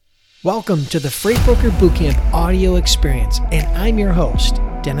Welcome to the Freight Broker Bootcamp audio experience, and I'm your host,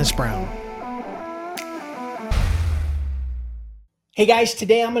 Dennis Brown. Hey guys,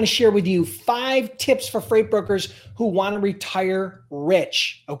 today I'm going to share with you 5 tips for freight brokers who want to retire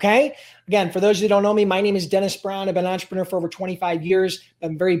rich, okay? Again, for those who don't know me, my name is Dennis Brown. I've been an entrepreneur for over 25 years.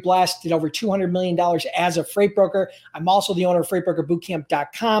 I'm very blessed, did over $200 million as a freight broker. I'm also the owner of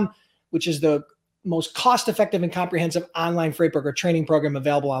FreightBrokerBootcamp.com, which is the most cost-effective and comprehensive online freight broker training program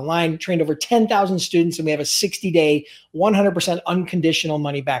available online. Trained over 10,000 students, and we have a 60-day, 100% unconditional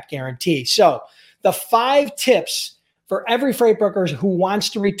money-back guarantee. So the 5 tips for every freight broker who wants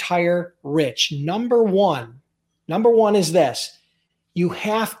to retire rich. Number one is this: you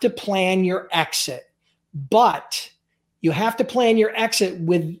have to plan your exit, but you have to plan your exit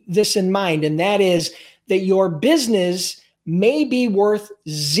with this in mind, and that is that your business may be worth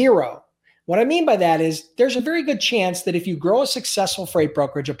zero. What I mean by that is there's a very good chance that if you grow a successful freight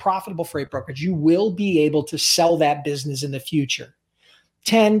brokerage, a profitable freight brokerage, you will be able to sell that business in the future,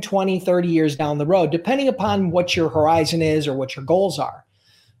 10, 20, 30 years down the road, depending upon what your horizon is or what your goals are.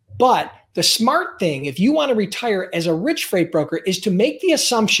 But the smart thing, if you want to retire as a rich freight broker, is to make the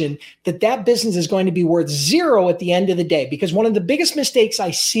assumption that that business is going to be worth zero at the end of the day. Because one of the biggest mistakes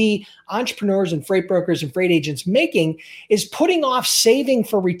I see entrepreneurs and freight brokers and freight agents making is putting off saving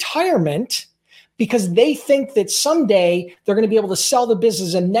for retirement because they think that someday they're going to be able to sell the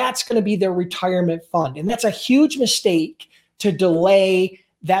business and that's going to be their retirement fund. And that's a huge mistake, to delay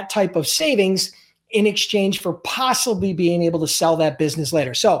that type of savings in exchange for possibly being able to sell that business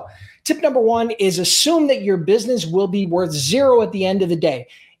later. So tip number 1 is assume that your business will be worth zero at the end of the day.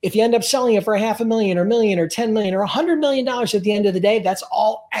 If you end up selling it for $500,000 or $1 million or $10 million or $100 million at the end of the day, that's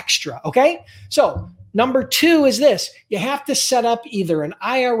all extra, okay? So number 2 is this: you have to set up either an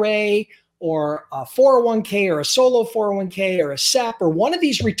IRA or a 401k or a solo 401k or a SEP or one of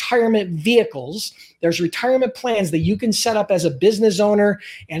these retirement vehicles. There's retirement plans that you can set up as a business owner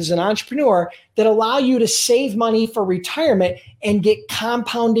and as an entrepreneur that allow you to save money for retirement and get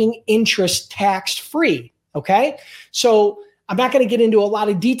compounding interest tax-free, okay? So I'm not going to get into a lot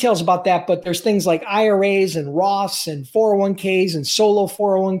of details about that, but there's things like IRAs and Roths and 401ks and solo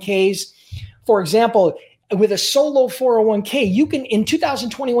 401ks. For example, with a solo 401k, you can, in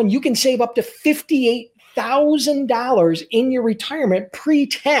 2021, you can save up to $58,000 in your retirement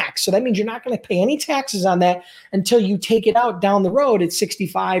pre-tax. So that means you're not going to pay any taxes on that until you take it out down the road at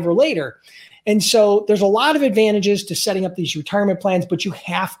 65 or later. And so there's a lot of advantages to setting up these retirement plans, but you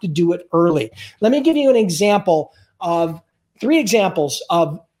have to do it early. Let me give you an example of 3 examples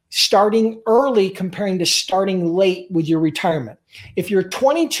of starting early comparing to starting late with your retirement. If you're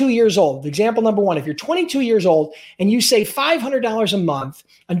 22 years old, example number 1, if you're 22 years old and you save $500 a month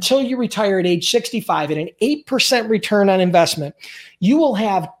until you retire at age 65 at an 8% return on investment, you will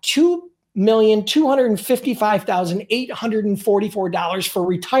have $2,255,844 for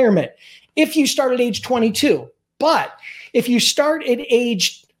retirement if you start at age 22. But if you start at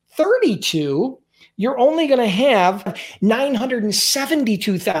age 32, you're only going to have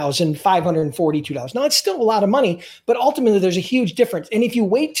 $972,542. Now, it's still a lot of money, but ultimately there's a huge difference. And if you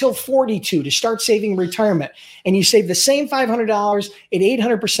wait till 42 to start saving retirement and you save the same $500 at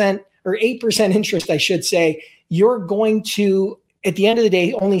 800% or 8% interest, I should say, you're going to, at the end of the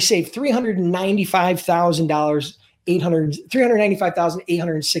day, only save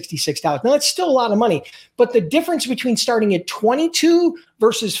 $395,866. Now, that's still a lot of money, but the difference between starting at 22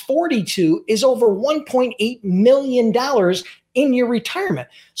 versus 42 is over $1.8 million in your retirement.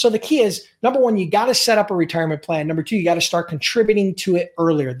 So the key is, number 1, you got to set up a retirement plan. Number 2, you got to start contributing to it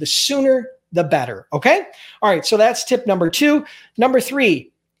earlier. The sooner, the better. Okay. All right. So that's tip number 2. Number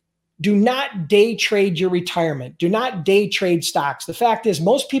 3, do not day trade your retirement. Do not day trade stocks. The fact is,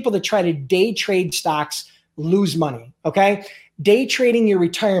 most people that try to day trade stocks lose money, okay? Day trading your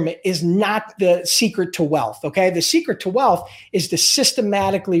retirement is not the secret to wealth, okay? The secret to wealth is to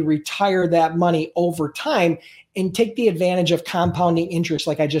systematically retire that money over time and take the advantage of compounding interest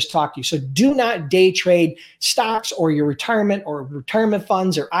like I just talked to you. So do not day trade stocks or your retirement or retirement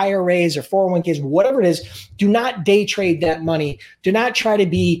funds or IRAs or 401ks, whatever it is. Do not day trade that money. Do not try to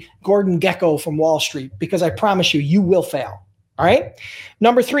be Gordon Gekko from Wall Street, because I promise you, you will fail. All right.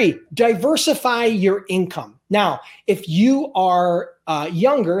 Number 3, diversify your income. Now, if you are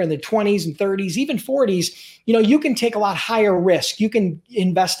younger, in the 20s and 30s, even 40s, you can take a lot higher risk. You can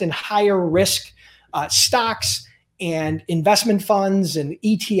invest in higher risk stocks and investment funds and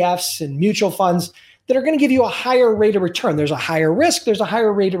ETFs and mutual funds that are going to give you a higher rate of return. There's a higher risk, there's a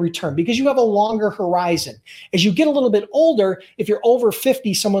higher rate of return because you have a longer horizon. As you get a little bit older, if you're over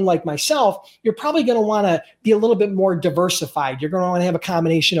 50, someone like myself, you're probably going to want to be a little bit more diversified. You're going to want to have a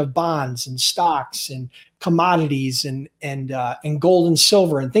combination of bonds and stocks and commodities and gold and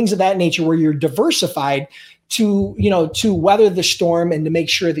silver and things of that nature where you're diversified to weather the storm and to make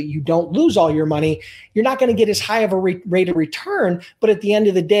sure that you don't lose all your money. You're not going to get as high of a rate of return, but at the end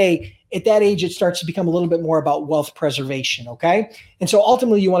of the day, at that age, it starts to become a little bit more about wealth preservation, okay? And so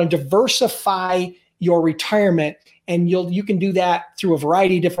ultimately, you want to diversify your retirement, and you can do that through a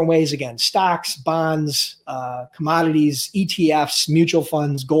variety of different ways. Again, stocks, bonds, commodities, ETFs, mutual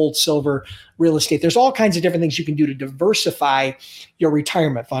funds, gold, silver, real estate. There's all kinds of different things you can do to diversify your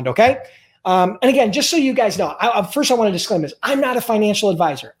retirement fund, okay? And again, just so you guys know, first I want to disclaim this. I'm not a financial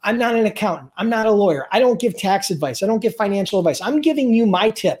advisor. I'm not an accountant. I'm not a lawyer. I don't give tax advice. I don't give financial advice. I'm giving you my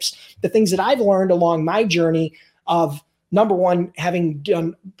tips, the things that I've learned along my journey of, number one, having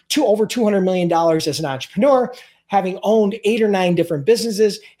done over $200 million as an entrepreneur, having owned 8 or 9 different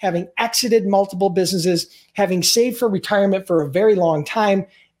businesses, having exited multiple businesses, having saved for retirement for a very long time,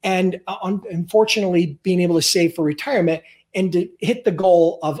 and unfortunately being able to save for retirement and to hit the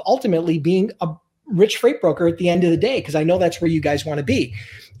goal of ultimately being a rich freight broker at the end of the day, because I know that's where you guys want to be.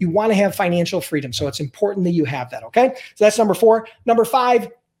 You want to have financial freedom. So it's important that you have that, okay? So that's number 4. Number 5,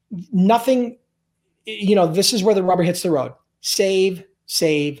 nothing, this is where the rubber hits the road. Save,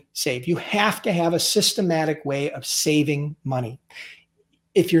 save, save. You have to have a systematic way of saving money.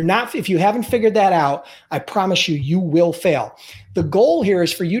 If you haven't figured that out, I promise you will fail. The goal here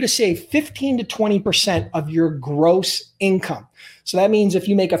is for you to save 15 to 20% of your gross income. So that means if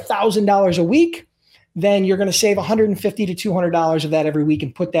you make $1,000 a week, then you're going to save $150 to $200 of that every week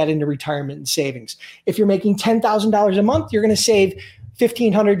and put that into retirement and savings. If you're making $10,000 a month, you're going to save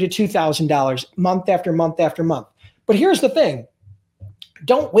 $1,500 to $2,000 month after month after month. But here's the thing.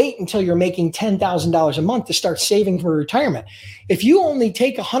 Don't wait until you're making $10,000 a month to start saving for retirement. If you only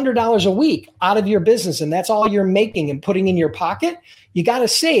take $100 a week out of your business and that's all you're making and putting in your pocket, you got to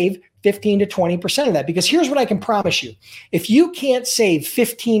save 15 to 20% of that. Because here's what I can promise you. If you can't save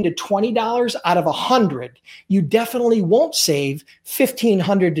 $15 to $20 out of 100, you definitely won't save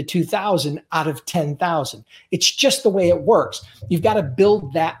 $1,500 to $2,000 out of 10,000. It's just the way it works. You've got to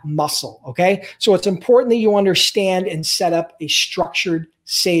build that muscle, okay? So it's important that you understand and set up a structured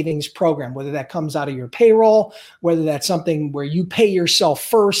savings program, whether that comes out of your payroll, whether that's something where you pay yourself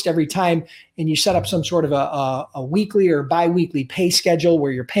first every time and you set up some sort of a weekly or biweekly pay schedule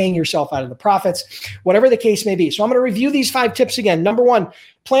where you're paying yourself out of the profits, whatever the case may be. So I'm going to review these 5 tips again. Number 1,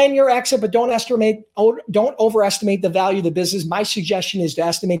 plan your exit, but don't overestimate the value of the business. My suggestion is to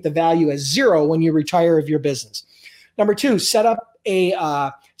estimate the value as 0 when you retire of your business. Number 2, set up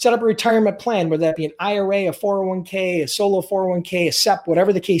a retirement plan, whether that be an IRA, a 401k, a solo 401k, a SEP,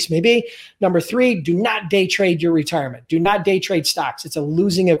 whatever the case may be. Number 3, do not day trade your retirement. Do not day trade stocks. It's a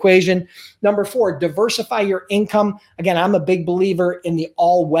losing equation. Number 4, diversify your income. Again, I'm a big believer in the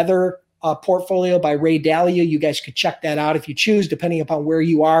all-weather portfolio by Ray Dalio. You guys could check that out if you choose, depending upon where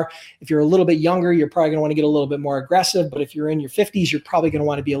you are. If you're a little bit younger, you're probably going to want to get a little bit more aggressive. But if you're in your 50s, you're probably going to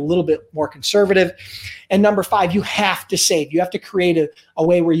want to be a little bit more conservative. And number 5, you have to save. You have to create a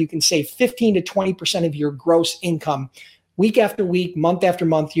way where you can save 15 to 20% of your gross income week after week, month after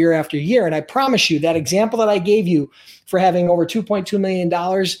month, year after year. And I promise you that example that I gave you for having over $2.2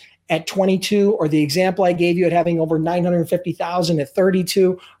 million at 22, or the example I gave you at having over 950,000 at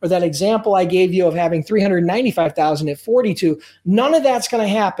 32, or that example I gave you of having 395,000 at 42, none of that's going to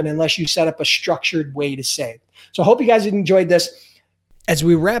happen unless you set up a structured way to save. So I hope you guys enjoyed this. As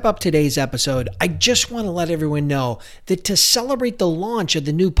we wrap up today's episode, I just want to let everyone know that to celebrate the launch of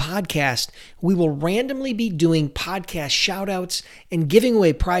the new podcast, we will randomly be doing podcast shout-outs and giving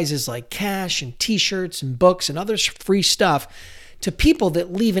away prizes like cash and t-shirts and books and other free stuff to people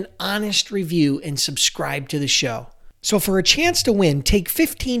that leave an honest review and subscribe to the show. So for a chance to win, take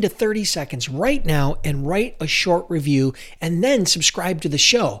 15 to 30 seconds right now and write a short review and then subscribe to the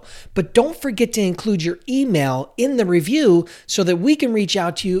show. But don't forget to include your email in the review so that we can reach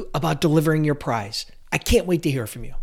out to you about delivering your prize. I can't wait to hear from you.